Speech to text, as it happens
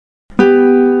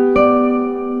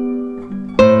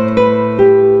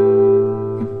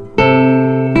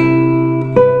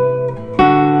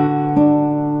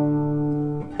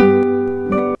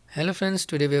friends,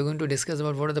 today we are going to discuss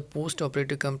about what are the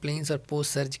post-operative complaints or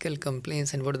post-surgical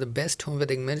complaints and what are the best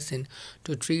homeopathic medicine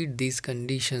to treat these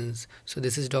conditions. So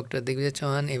this is Dr. Digvijay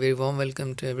Chauhan. A very warm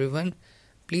welcome to everyone.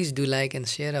 Please do like and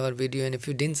share our video, and if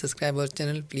you didn't subscribe our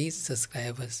channel, please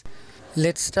subscribe us.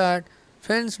 Let's start.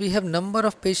 Friends, we have number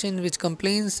of patients which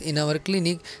complains in our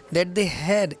clinic that they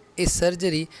had a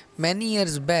surgery many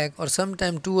years back or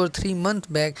sometime 2 or 3 months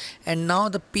back, and now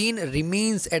the pain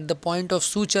remains at the point of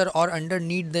suture or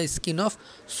underneath the skin of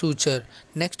suture.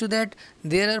 Next to that,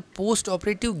 there are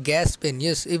post-operative gas pain.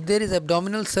 Yes, if there is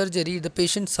abdominal surgery, the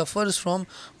patient suffers from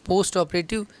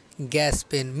post-operative gas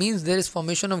pain. Means there is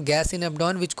formation of gas in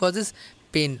abdomen which causes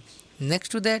pain. Next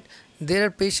to that, there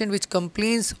are patients which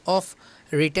complains of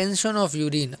retention of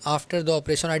urine after the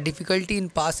operation or difficulty in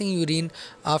passing urine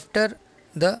after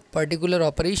the particular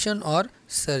operation or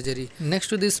surgery. Next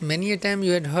to this, many a time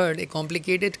you had heard a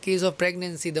complicated case of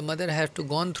pregnancy, the mother has to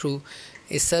gone through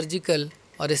a surgical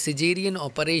or a cesarean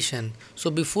operation.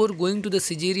 So before going to the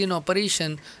cesarean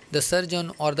operation, the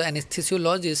surgeon or the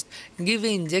anesthesiologist give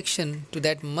an injection to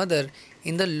that mother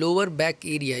in the lower back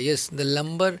area, yes, the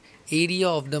lumbar area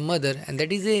of the mother, and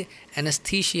that is a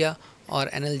anesthesia or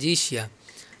analgesia.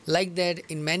 Like that,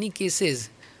 in many cases,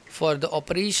 for the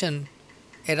operation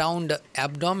around the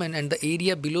abdomen and the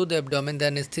area below the abdomen, the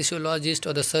anesthesiologist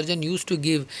or the surgeon used to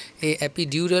give a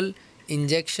epidural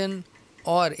injection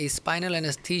or a spinal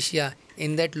anesthesia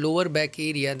in that lower back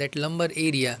area, that lumbar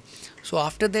area. So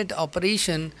after that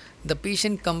operation, the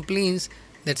patient complains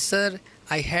that, sir,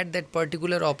 I had that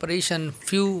particular operation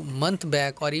few months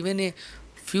back or even a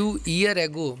few year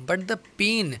ago, but the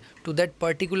pain to that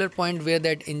particular point where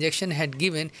that injection had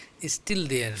given is still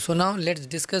there. So now let's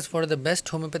discuss what are the best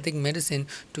homeopathic medicine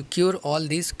to cure all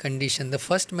these conditions. The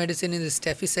first medicine is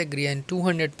Staphysagrine and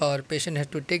 200 power. Patient has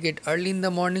to take it early in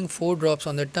the morning, 4 drops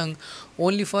on the tongue,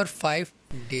 only for 5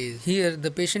 days. Here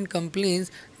the patient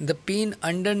complains the pain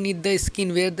underneath the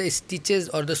skin where the stitches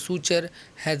or the suture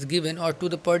has given, or to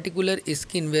the particular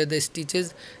skin where the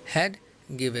stitches had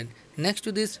given. Next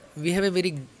to this, we have a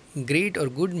very great or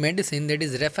good medicine, that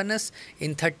is Refanus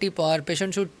in 30 power.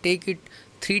 Patient should take it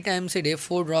 3 times a day,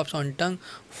 4 drops on tongue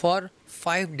for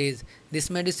 5 days. This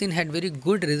medicine had very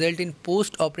good result in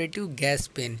post-operative gas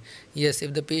pain. Yes,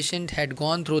 if the patient had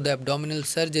gone through the abdominal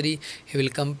surgery, he will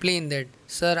complain that,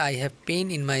 sir, I have pain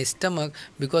in my stomach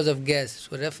because of gas.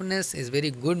 So Refanus is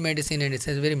very good medicine and it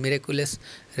has very miraculous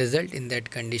result in that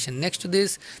condition. Next to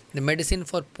this, the medicine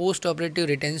for post-operative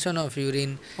retention of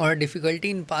urine or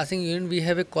difficulty in passing urine, we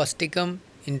have a Causticum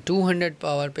in 200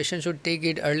 power. Patient should take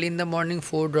it early in the morning,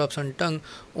 4 drops on tongue,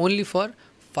 only for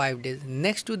 5 days.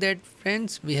 Next to that,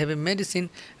 friends, we have a medicine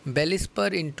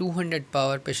Bellispar in 200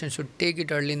 power. Patient should take it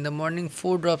early in the morning,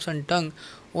 4 drops on tongue,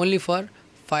 only for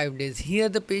 5 days. Here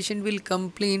the patient will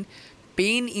complain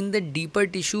pain in the deeper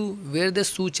tissue where the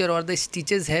suture or the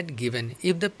stitches had given.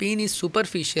 If the pain is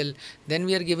superficial, then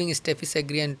we are giving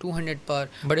Staphysagrine 200 power.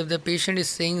 But if the patient is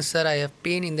saying, sir, I have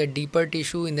pain in the deeper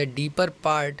tissue, in the deeper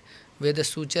part where the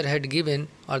suture had given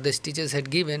or the stitches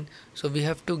had given, so we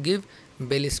have to give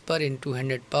Bellispar in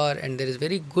 200 power, and there is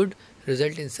very good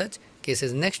result in such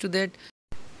cases. Next to that,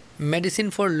 medicine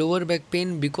for lower back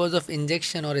pain because of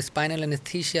injection or spinal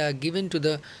anesthesia given to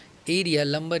the area,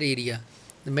 lumbar area.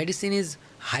 The medicine is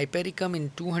Hypericum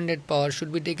in 200 power,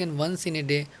 should be taken once in a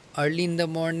day, early in the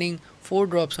morning, 4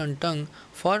 drops on tongue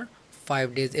for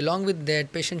 5 days. Along with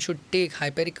that, patient should take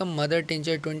Hypericum mother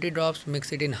tincture 20 drops,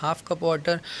 mix it in half cup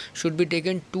water, should be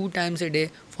taken 2 times a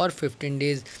day for 15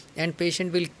 days, and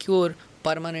patient will cure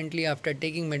permanently after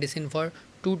taking medicine for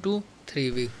 2 to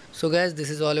 3 weeks. So guys, this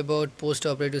is all about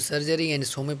post-operative surgery and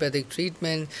its homeopathic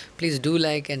treatment. Please do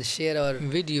like and share our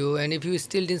video, and if you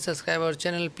still didn't subscribe our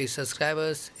channel, please subscribe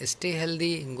us. Stay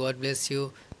healthy. God bless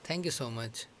you. Thank you so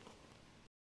much.